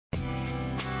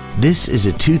This is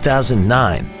a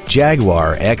 2009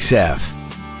 Jaguar XF.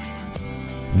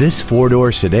 This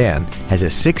four-door sedan has a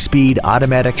 6-speed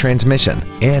automatic transmission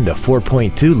and a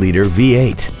 4.2-liter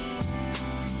V8.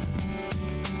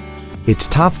 Its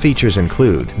top features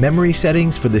include memory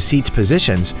settings for the seat's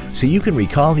positions so you can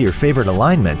recall your favorite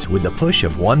alignments with the push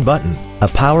of one button, a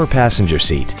power passenger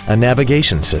seat, a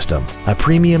navigation system, a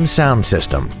premium sound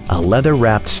system, a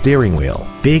leather-wrapped steering wheel,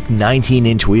 big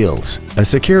 19-inch wheels, a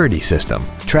security system,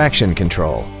 traction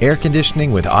control, air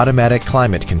conditioning with automatic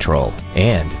climate control,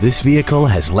 and this vehicle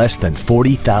has less than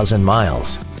 40,000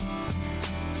 miles.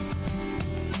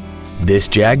 This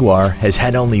Jaguar has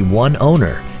had only one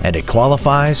owner and it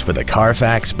qualifies for the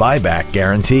Carfax buyback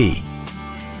guarantee.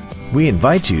 We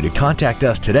invite you to contact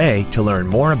us today to learn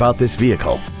more about this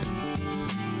vehicle.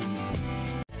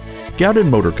 Gaudin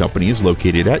Motor Company is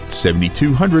located at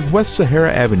 7200 West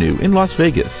Sahara Avenue in Las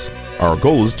Vegas. Our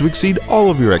goal is to exceed all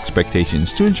of your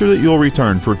expectations to ensure that you'll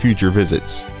return for future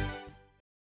visits.